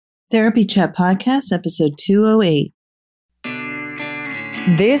Therapy Chat Podcast, episode 208.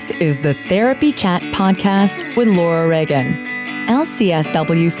 This is the Therapy Chat Podcast with Laura Reagan,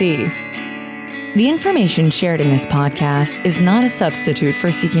 LCSWC. The information shared in this podcast is not a substitute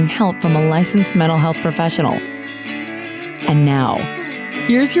for seeking help from a licensed mental health professional. And now,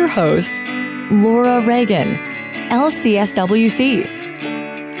 here's your host, Laura Reagan, LCSWC.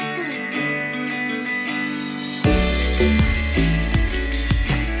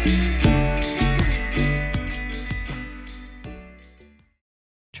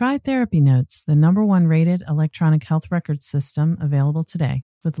 Try Therapy Notes, the #1 rated electronic health record system available today.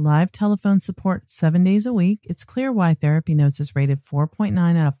 With live telephone support 7 days a week, it's clear why Therapy Notes is rated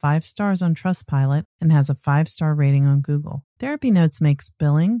 4.9 out of 5 stars on Trustpilot and has a 5-star rating on Google. Therapy Notes makes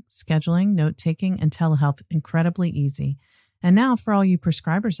billing, scheduling, note-taking, and telehealth incredibly easy. And now, for all you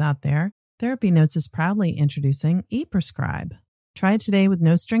prescribers out there, Therapy Notes is proudly introducing ePrescribe. Try it today with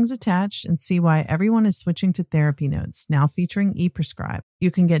no strings attached and see why everyone is switching to Therapy Notes, now featuring ePrescribe. You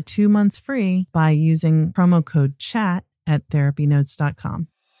can get 2 months free by using promo code CHAT at therapynotes.com.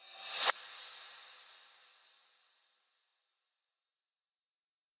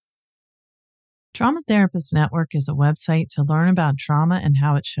 Trauma Therapist Network is a website to learn about trauma and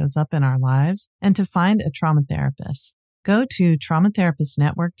how it shows up in our lives and to find a trauma therapist. Go to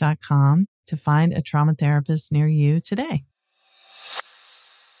traumatherapistnetwork.com to find a trauma therapist near you today.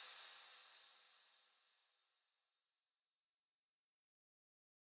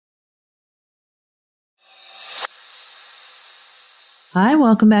 Hi,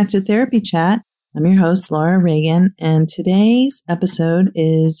 welcome back to Therapy Chat. I'm your host, Laura Reagan, and today's episode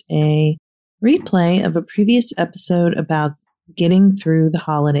is a replay of a previous episode about getting through the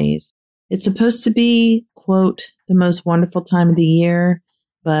holidays. It's supposed to be, quote, the most wonderful time of the year,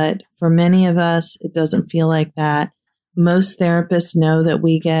 but for many of us, it doesn't feel like that. Most therapists know that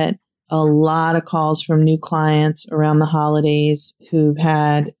we get a lot of calls from new clients around the holidays who've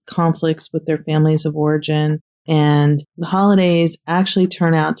had conflicts with their families of origin. And the holidays actually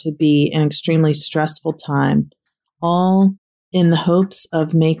turn out to be an extremely stressful time, all in the hopes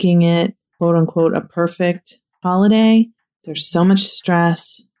of making it, quote unquote, a perfect holiday. There's so much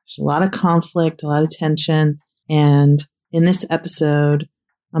stress. There's a lot of conflict, a lot of tension. And in this episode,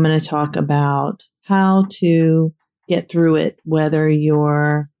 I'm going to talk about how to get through it, whether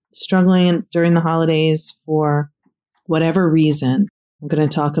you're struggling during the holidays for whatever reason. I'm going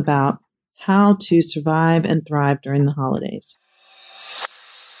to talk about how to survive and thrive during the holidays.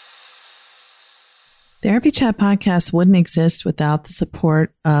 Therapy Chat Podcast wouldn't exist without the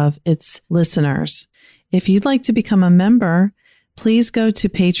support of its listeners. If you'd like to become a member, please go to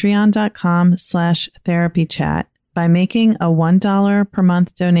patreon.com/therapychat. By making a $1 per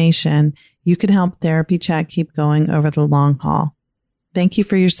month donation, you can help Therapy Chat keep going over the long haul. Thank you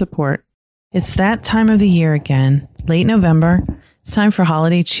for your support. It's that time of the year again, late November. It's time for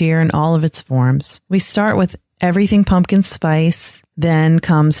holiday cheer in all of its forms. We start with everything pumpkin spice. Then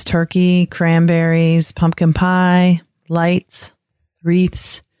comes turkey, cranberries, pumpkin pie, lights,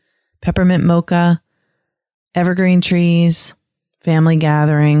 wreaths, peppermint mocha, evergreen trees, family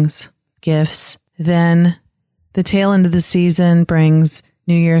gatherings, gifts. Then the tail end of the season brings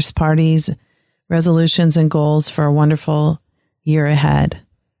New Year's parties, resolutions, and goals for a wonderful year ahead.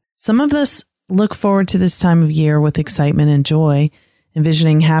 Some of us look forward to this time of year with excitement and joy,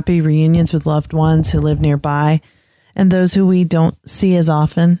 envisioning happy reunions with loved ones who live nearby and those who we don't see as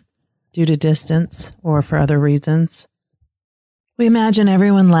often due to distance or for other reasons. We imagine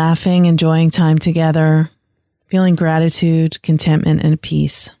everyone laughing, enjoying time together, feeling gratitude, contentment, and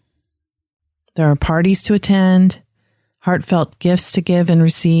peace. There are parties to attend, heartfelt gifts to give and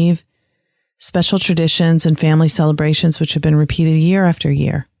receive, special traditions and family celebrations which have been repeated year after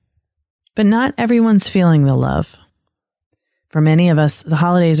year. But not everyone's feeling the love. For many of us, the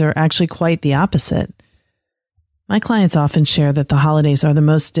holidays are actually quite the opposite. My clients often share that the holidays are the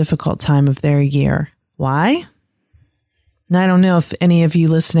most difficult time of their year. Why? And I don't know if any of you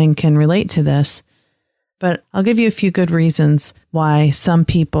listening can relate to this, but I'll give you a few good reasons why some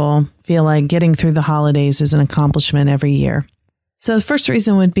people feel like getting through the holidays is an accomplishment every year. So the first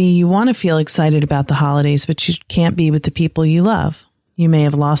reason would be you want to feel excited about the holidays, but you can't be with the people you love. You may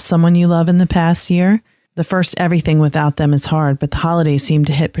have lost someone you love in the past year. The first everything without them is hard, but the holidays seem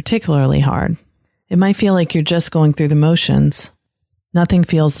to hit particularly hard. It might feel like you're just going through the motions. Nothing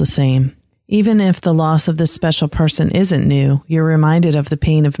feels the same. Even if the loss of this special person isn't new, you're reminded of the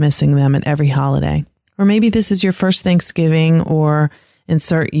pain of missing them at every holiday. Or maybe this is your first Thanksgiving, or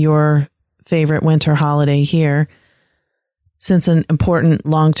insert your favorite winter holiday here. since an important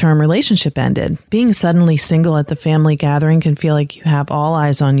long-term relationship ended. Being suddenly single at the family gathering can feel like you have all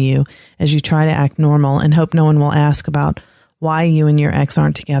eyes on you as you try to act normal and hope no one will ask about why you and your ex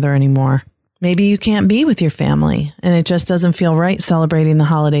aren't together anymore. Maybe you can't be with your family, and it just doesn't feel right celebrating the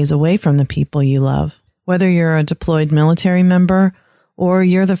holidays away from the people you love. Whether you're a deployed military member or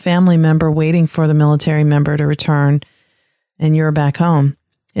you're the family member waiting for the military member to return and you're back home,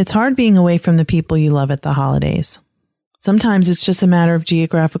 it's hard being away from the people you love at the holidays. Sometimes it's just a matter of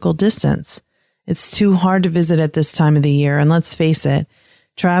geographical distance. It's too hard to visit at this time of the year. And let's face it,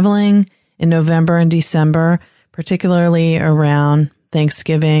 traveling in November and December, particularly around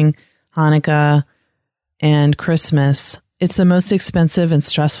Thanksgiving, Hanukkah, and Christmas, it's the most expensive and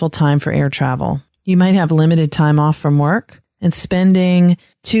stressful time for air travel. You might have limited time off from work, and spending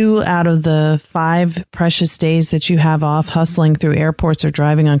 2 out of the 5 precious days that you have off hustling through airports or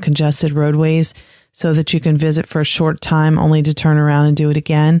driving on congested roadways so that you can visit for a short time only to turn around and do it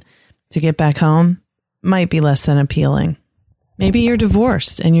again to get back home might be less than appealing. Maybe you're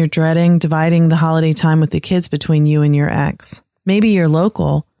divorced and you're dreading dividing the holiday time with the kids between you and your ex. Maybe you're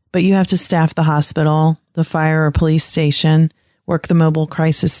local, but you have to staff the hospital, the fire or police station, work the mobile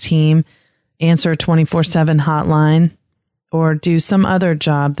crisis team, answer a 24/7 hotline, or do some other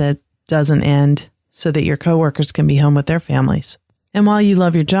job that doesn't end so that your coworkers can be home with their families. And while you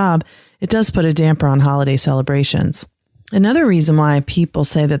love your job, it does put a damper on holiday celebrations. Another reason why people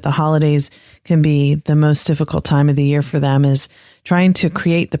say that the holidays can be the most difficult time of the year for them is trying to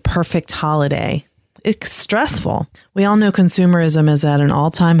create the perfect holiday. It's stressful. We all know consumerism is at an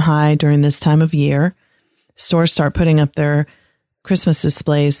all-time high during this time of year. Stores start putting up their Christmas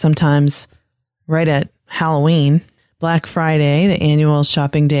displays sometimes right at Halloween. Black Friday, the annual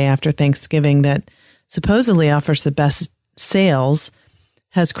shopping day after Thanksgiving that supposedly offers the best sales,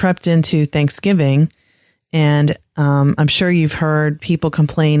 has crept into Thanksgiving. And I'm sure you've heard people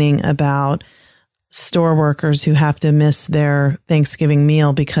complaining about store workers who have to miss their Thanksgiving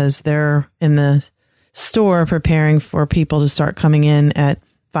meal because they're in the store preparing for people to start coming in at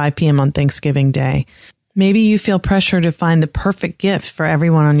 5 p.m. on Thanksgiving Day. Maybe you feel pressure to find the perfect gift for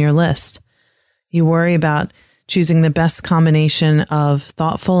everyone on your list. You worry about choosing the best combination of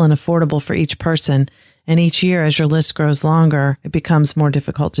thoughtful and affordable for each person. And each year, as your list grows longer, it becomes more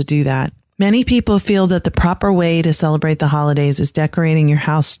difficult to do that. Many people feel that the proper way to celebrate the holidays is decorating your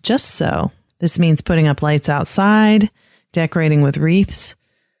house just so. This means putting up lights outside, decorating with wreaths,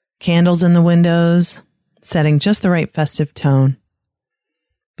 candles in the windows, setting just the right festive tone.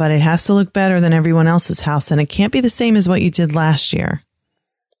 But it has to look better than everyone else's house, and it can't be the same as what you did last year.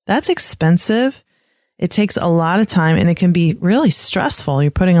 That's expensive. It takes a lot of time, and it can be really stressful.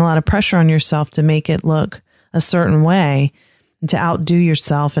 You're putting a lot of pressure on yourself to make it look a certain way and to outdo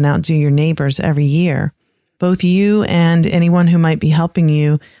yourself and outdo your neighbors every year. Both you and anyone who might be helping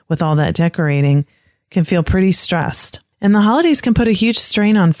you with all that decorating can feel pretty stressed. And the holidays can put a huge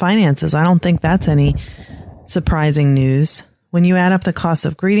strain on finances. I don't think that's any surprising news. When you add up the cost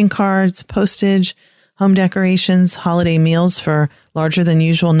of greeting cards, postage, home decorations, holiday meals for larger than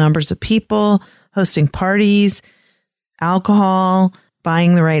usual numbers of people, hosting parties, alcohol,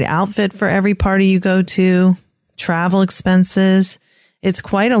 buying the right outfit for every party you go to, travel expenses, it's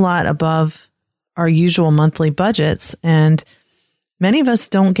quite a lot above our usual monthly budgets. And many of us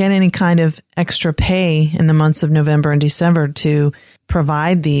don't get any kind of extra pay in the months of November and December to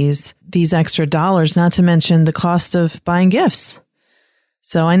provide these extra dollars, not to mention the cost of buying gifts.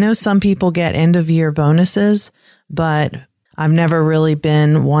 So I know some people get end of year bonuses, but I've never really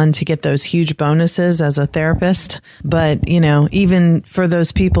been one to get those huge bonuses as a therapist. But, even for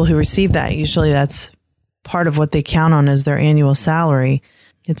those people who receive that, usually that's part of what they count on as their annual salary.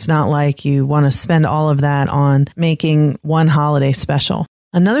 It's not like you want to spend all of that on making one holiday special.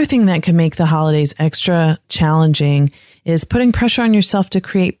 Another thing that can make the holidays extra challenging is putting pressure on yourself to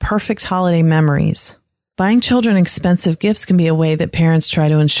create perfect holiday memories. Buying children expensive gifts can be a way that parents try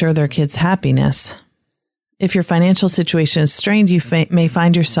to ensure their kids' happiness. If your financial situation is strained, you may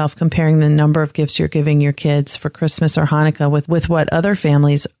find yourself comparing the number of gifts you're giving your kids for Christmas or Hanukkah with what other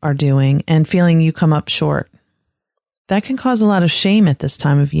families are doing and feeling you come up short. That can cause a lot of shame at this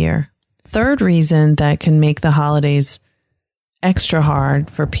time of year. Third reason that can make the holidays extra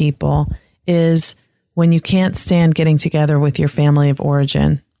hard for people is when you can't stand getting together with your family of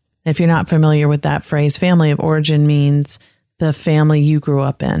origin. If you're not familiar with that phrase, family of origin means the family you grew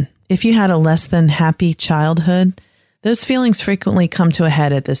up in. If you had a less than happy childhood, those feelings frequently come to a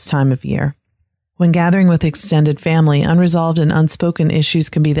head at this time of year. When gathering with extended family, unresolved and unspoken issues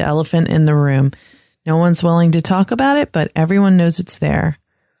can be the elephant in the room. No one's willing to talk about it, but everyone knows it's there.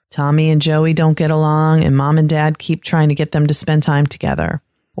 Tommy and Joey don't get along and mom and dad keep trying to get them to spend time together.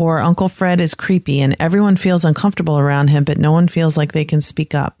 Or Uncle Fred is creepy and everyone feels uncomfortable around him, but no one feels like they can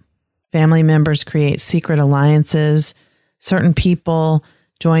speak up. Family members create secret alliances. Certain people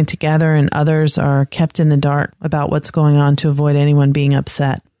join together and others are kept in the dark about what's going on to avoid anyone being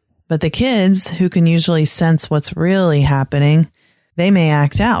upset. But the kids, who can usually sense what's really happening, they may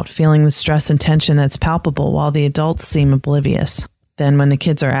act out, feeling the stress and tension that's palpable while the adults seem oblivious. Then when the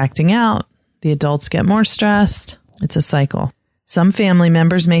kids are acting out, the adults get more stressed. It's a cycle. Some family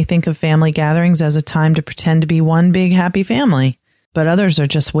members may think of family gatherings as a time to pretend to be one big happy family, but others are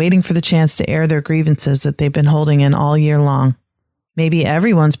just waiting for the chance to air their grievances that they've been holding in all year long. Maybe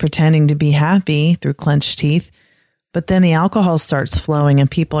everyone's pretending to be happy through clenched teeth, but then the alcohol starts flowing and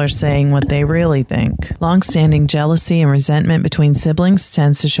people are saying what they really think. Long-standing jealousy and resentment between siblings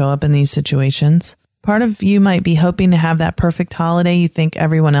tends to show up in these situations. Part of you might be hoping to have that perfect holiday you think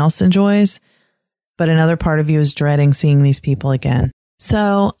everyone else enjoys, but another part of you is dreading seeing these people again.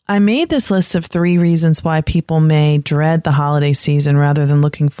 So I made this list of 3 reasons why people may dread the holiday season rather than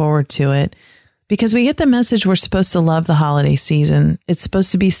looking forward to it, because we get the message we're supposed to love the holiday season. It's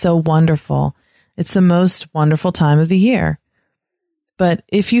supposed to be so wonderful. It's the most wonderful time of the year. But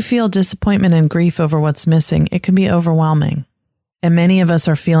if you feel disappointment and grief over what's missing, it can be overwhelming. And many of us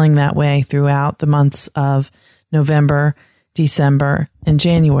are feeling that way throughout the months of November, December, and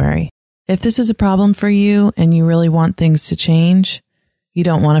January. If this is a problem for you and you really want things to change, you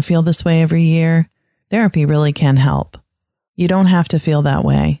don't want to feel this way every year, therapy really can help. You don't have to feel that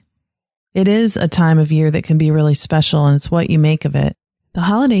way. It is a time of year that can be really special, and it's what you make of it. The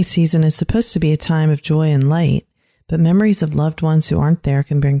holiday season is supposed to be a time of joy and light, but memories of loved ones who aren't there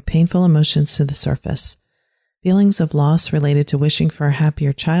can bring painful emotions to the surface. Feelings of loss related to wishing for a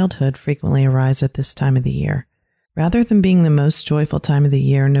happier childhood frequently arise at this time of the year. Rather than being the most joyful time of the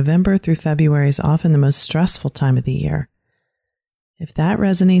year, November through February is often the most stressful time of the year. If that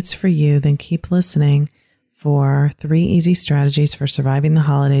resonates for you, then keep listening for 3 easy strategies for surviving the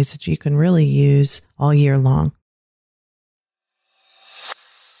holidays that you can really use all year long.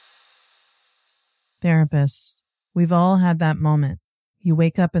 Therapist, we've all had that moment. You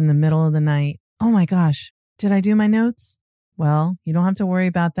wake up in the middle of the night. Oh my gosh, did I do my notes? Well, you don't have to worry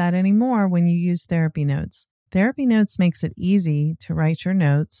about that anymore when you use Therapy Notes. Therapy Notes makes it easy to write your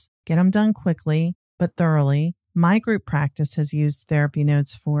notes, get them done quickly, but thoroughly. My group practice has used Therapy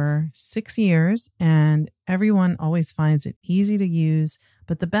Notes for 6 years, and everyone always finds it easy to use.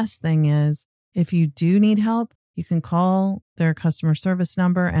 But the best thing is, if you do need help, you can call their customer service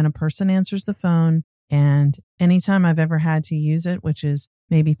number and a person answers the phone. And anytime I've ever had to use it, which is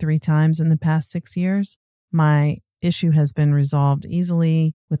maybe 3 times in the past 6 years, my issue has been resolved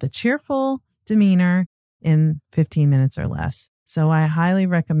easily with a cheerful demeanor in 15 minutes or less. So I highly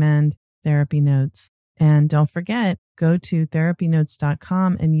recommend Therapy Notes. And don't forget, go to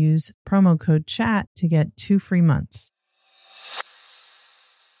therapynotes.com and use promo code CHAT to get 2 free months.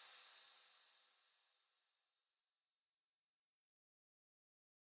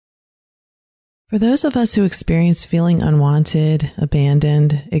 For those of us who experience feeling unwanted,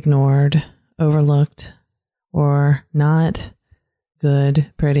 abandoned, ignored, overlooked, or not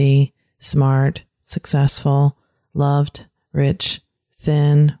good, pretty, smart, successful, loved, rich,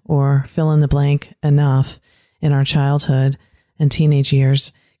 thin, or fill in the blank enough in our childhood and teenage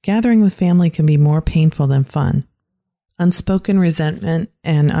years, gathering with family can be more painful than fun. Unspoken resentment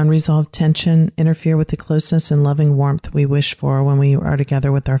and unresolved tension interfere with the closeness and loving warmth we wish for when we are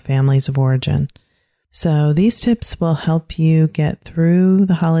together with our families of origin. So these tips will help you get through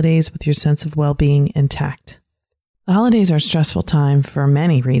the holidays with your sense of well-being intact. The holidays are a stressful time for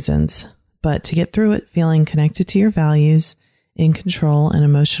many reasons, but to get through it feeling connected to your values, in control, and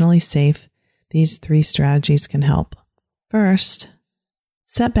emotionally safe, these 3 strategies can help. First,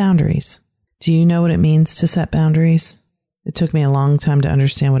 set boundaries. Do you know what it means to set boundaries? It took me a long time to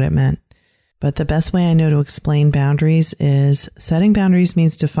understand what it meant. But the best way I know to explain boundaries is setting boundaries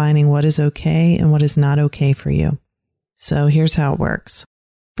means defining what is okay and what is not okay for you. So here's how it works.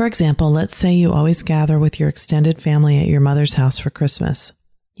 For example, let's say you always gather with your extended family at your mother's house for Christmas.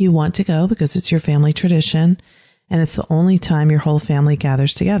 You want to go because it's your family tradition, and it's the only time your whole family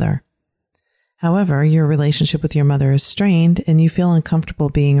gathers together. However, your relationship with your mother is strained and you feel uncomfortable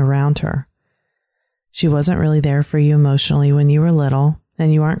being around her. She wasn't really there for you emotionally when you were little,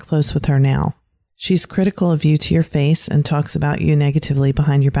 and you aren't close with her now. She's critical of you to your face and talks about you negatively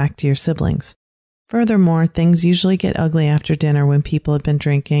behind your back to your siblings. Furthermore, things usually get ugly after dinner when people have been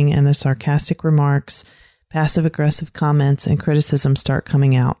drinking and the sarcastic remarks, passive-aggressive comments, and criticism start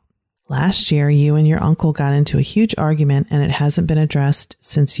coming out. Last year, you and your uncle got into a huge argument and it hasn't been addressed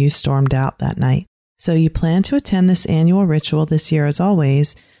since you stormed out that night. So you plan to attend this annual ritual this year as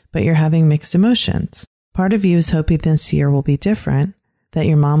always, but you're having mixed emotions. Part of you is hoping this year will be different, that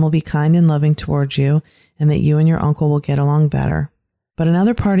your mom will be kind and loving towards you, and that you and your uncle will get along better. But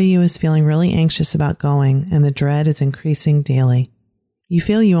another part of you is feeling really anxious about going, and the dread is increasing daily. You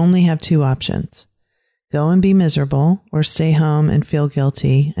feel you only have two options. Go and be miserable, or stay home and feel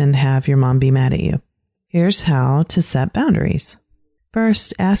guilty and have your mom be mad at you. Here's how to set boundaries.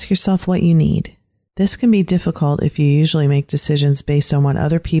 First, ask yourself what you need. This can be difficult if you usually make decisions based on what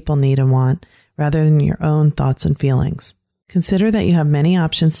other people need and want, rather than your own thoughts and feelings. Consider that you have many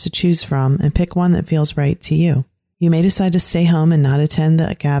options to choose from and pick one that feels right to you. You may decide to stay home and not attend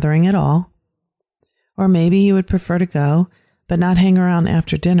the gathering at all. Or maybe you would prefer to go, but not hang around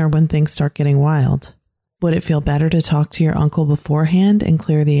after dinner when things start getting wild. Would it feel better to talk to your uncle beforehand and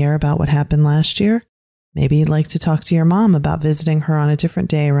clear the air about what happened last year? Maybe you'd like to talk to your mom about visiting her on a different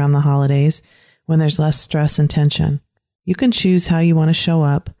day around the holidays when there's less stress and tension. You can choose how you want to show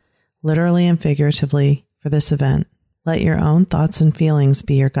up, literally and figuratively, for this event. Let your own thoughts and feelings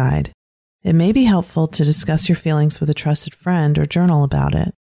be your guide. It may be helpful to discuss your feelings with a trusted friend or journal about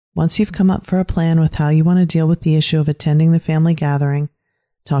it. Once you've come up for a plan with how you want to deal with the issue of attending the family gathering,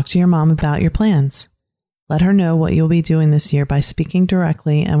 talk to your mom about your plans. Let her know what you'll be doing this year by speaking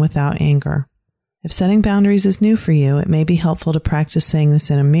directly and without anger. If setting boundaries is new for you, it may be helpful to practice saying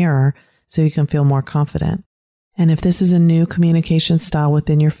this in a mirror so you can feel more confident. And if this is a new communication style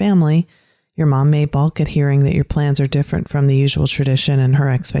within your family, your mom may balk at hearing that your plans are different from the usual tradition and her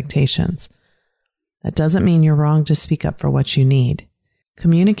expectations. That doesn't mean you're wrong to speak up for what you need.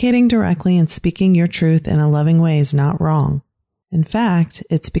 Communicating directly and speaking your truth in a loving way is not wrong. In fact,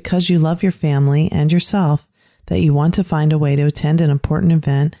 it's because you love your family and yourself that you want to find a way to attend an important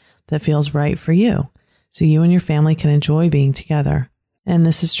event that feels right for you, so you and your family can enjoy being together. And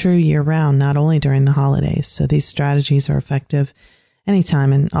this is true year-round, not only during the holidays. So these strategies are effective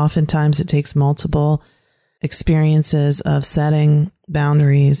anytime, and oftentimes it takes multiple experiences of setting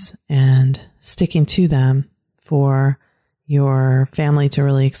boundaries and sticking to them for your family to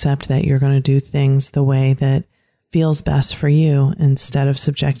really accept that you're going to do things the way that feels best for you instead of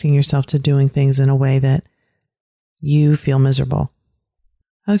subjecting yourself to doing things in a way that you feel miserable.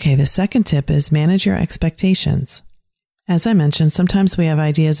 Okay, the second tip is manage your expectations. As I mentioned, sometimes we have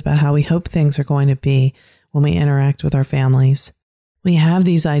ideas about how we hope things are going to be when we interact with our families. We have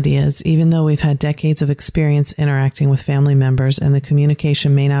these ideas even though we've had decades of experience interacting with family members and the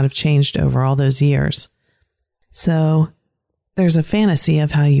communication may not have changed over all those years. So there's a fantasy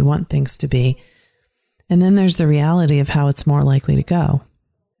of how you want things to be, and then there's the reality of how it's more likely to go.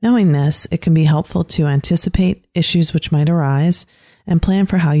 Knowing this, it can be helpful to anticipate issues which might arise and plan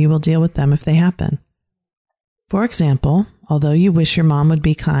for how you will deal with them if they happen. For example, although you wish your mom would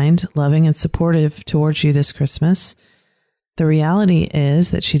be kind, loving, and supportive towards you this Christmas, the reality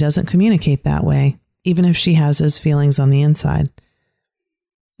is that she doesn't communicate that way, even if she has those feelings on the inside.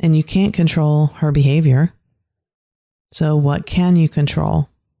 And you can't control her behavior. So what can you control?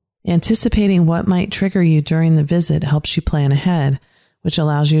 Anticipating what might trigger you during the visit helps you plan ahead, which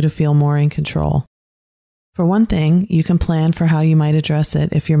allows you to feel more in control. For one thing, you can plan for how you might address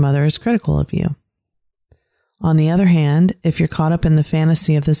it if your mother is critical of you. On the other hand, if you're caught up in the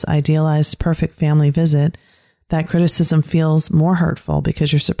fantasy of this idealized perfect family visit, that criticism feels more hurtful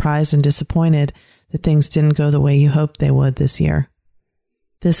because you're surprised and disappointed that things didn't go the way you hoped they would this year.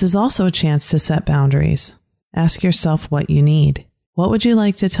 This is also a chance to set boundaries. Ask yourself what you need. What would you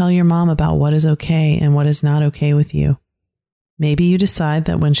like to tell your mom about what is okay and what is not okay with you? Maybe you decide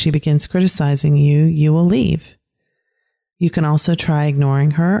that when she begins criticizing you, you will leave. You can also try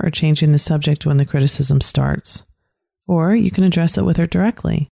ignoring her or changing the subject when the criticism starts. Or you can address it with her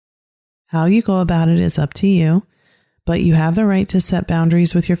directly. How you go about it is up to you, but you have the right to set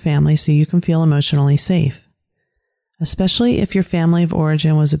boundaries with your family so you can feel emotionally safe. Especially if your family of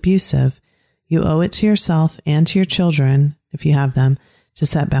origin was abusive, you owe it to yourself and to your children, if you have them, to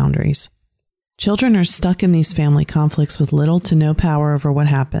set boundaries. Children are stuck in these family conflicts with little to no power over what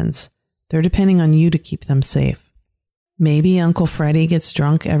happens. They're depending on you to keep them safe. Maybe Uncle Freddie gets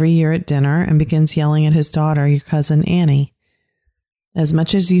drunk every year at dinner and begins yelling at his daughter, your cousin Annie. As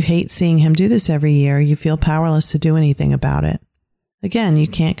much as you hate seeing him do this every year, you feel powerless to do anything about it. Again, you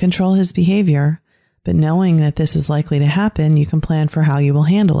can't control his behavior, but knowing that this is likely to happen, you can plan for how you will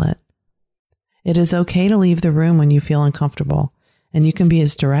handle it. It is okay to leave the room when you feel uncomfortable, and you can be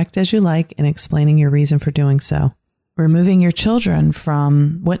as direct as you like in explaining your reason for doing so. Removing your children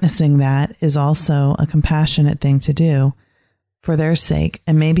from witnessing that is also a compassionate thing to do, for their sake.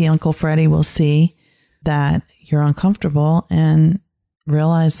 And maybe Uncle Freddie will see that you're uncomfortable and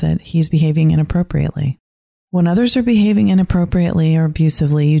realize that he's behaving inappropriately. When others are behaving inappropriately or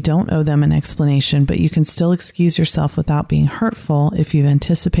abusively, you don't owe them an explanation, but you can still excuse yourself without being hurtful if you've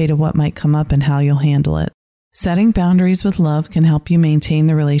anticipated what might come up and how you'll handle it. Setting boundaries with love can help you maintain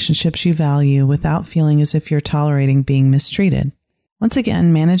the relationships you value without feeling as if you're tolerating being mistreated. Once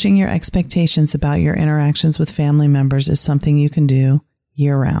again, managing your expectations about your interactions with family members is something you can do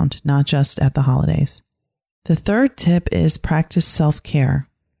year-round, not just at the holidays. The third tip is practice self-care.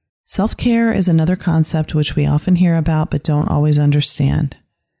 Self-care is another concept which we often hear about but don't always understand.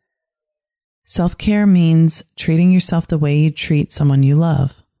 Self-care means treating yourself the way you'd treat someone you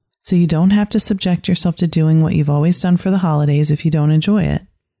love, so you don't have to subject yourself to doing what you've always done for the holidays if you don't enjoy it.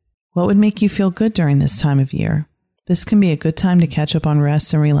 What would make you feel good during this time of year? This can be a good time to catch up on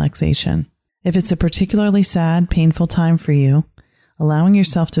rest and relaxation. If it's a particularly sad, painful time for you, allowing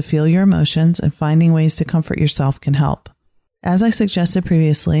yourself to feel your emotions and finding ways to comfort yourself can help. As I suggested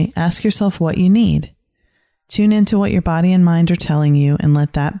previously, ask yourself what you need. Tune into what your body and mind are telling you and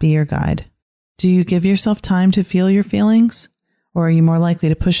let that be your guide. Do you give yourself time to feel your feelings? Or are you more likely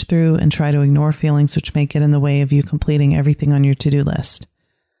to push through and try to ignore feelings which may get in the way of you completing everything on your to-do list?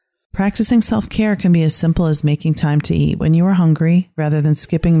 Practicing self-care can be as simple as making time to eat when you are hungry rather than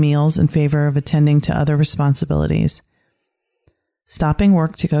skipping meals in favor of attending to other responsibilities. Stopping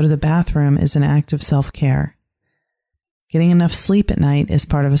work to go to the bathroom is an act of self-care. Getting enough sleep at night is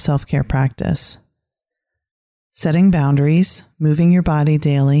part of a self-care practice. Setting boundaries, moving your body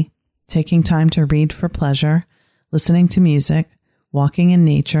daily, taking time to read for pleasure, listening to music, walking in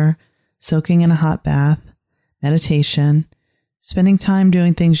nature, soaking in a hot bath, meditation, spending time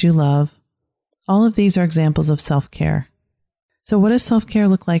doing things you love. All of these are examples of self-care. So what does self-care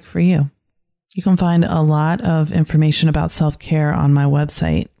look like for you? You can find a lot of information about self-care on my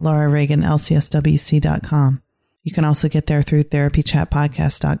website, laurareaganlcswc.com. You can also get there through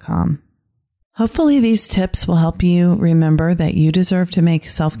therapychatpodcast.com. Hopefully these tips will help you remember that you deserve to make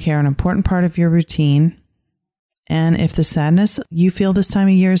self-care an important part of your routine. And if the sadness you feel this time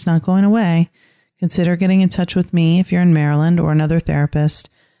of year is not going away, consider getting in touch with me if you're in Maryland or another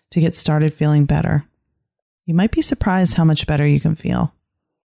therapist to get started feeling better. You might be surprised how much better you can feel.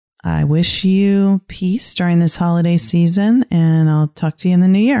 I wish you peace during this holiday season, and I'll talk to you in the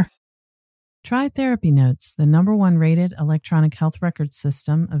new year. Try Therapy Notes, the #1 rated electronic health record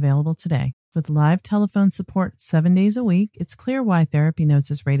system, available today. With live telephone support 7 days a week, it's clear why Therapy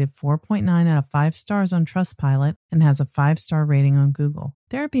Notes is rated 4.9 out of 5 stars on Trustpilot and has a 5-star rating on Google.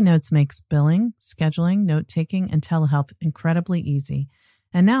 Therapy Notes makes billing, scheduling, note-taking, and telehealth incredibly easy.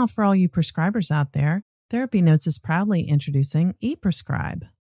 And now, for all you prescribers out there, Therapy Notes is proudly introducing ePrescribe.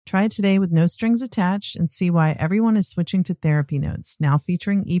 Try it today with no strings attached and see why everyone is switching to Therapy Notes, now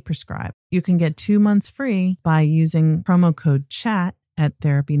featuring ePrescribe. You can get 2 months free by using promo code CHAT at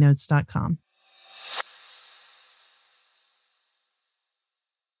therapynotes.com.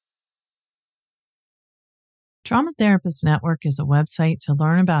 Trauma Therapist Network is a website to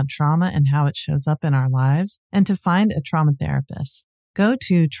learn about trauma and how it shows up in our lives and to find a trauma therapist. Go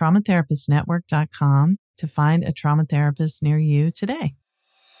to traumatherapistnetwork.com to find a trauma therapist near you today.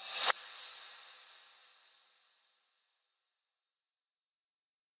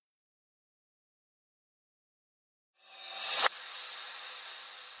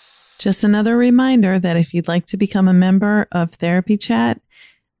 Just another reminder that if you'd like to become a member of Therapy Chat,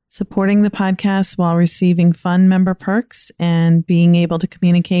 supporting the podcast while receiving fun member perks and being able to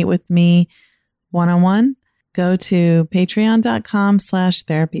communicate with me one-on-one, go to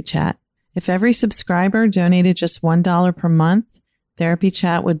patreon.com/therapychat. If every subscriber donated just $1 per month, Therapy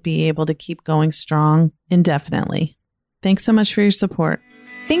Chat would be able to keep going strong indefinitely. Thanks so much for your support.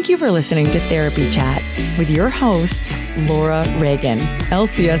 Thank you for listening to Therapy Chat with your host, Laura Reagan,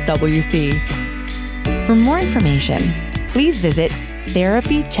 LCSWC. For more information, please visit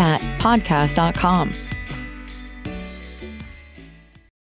therapychatpodcast.com.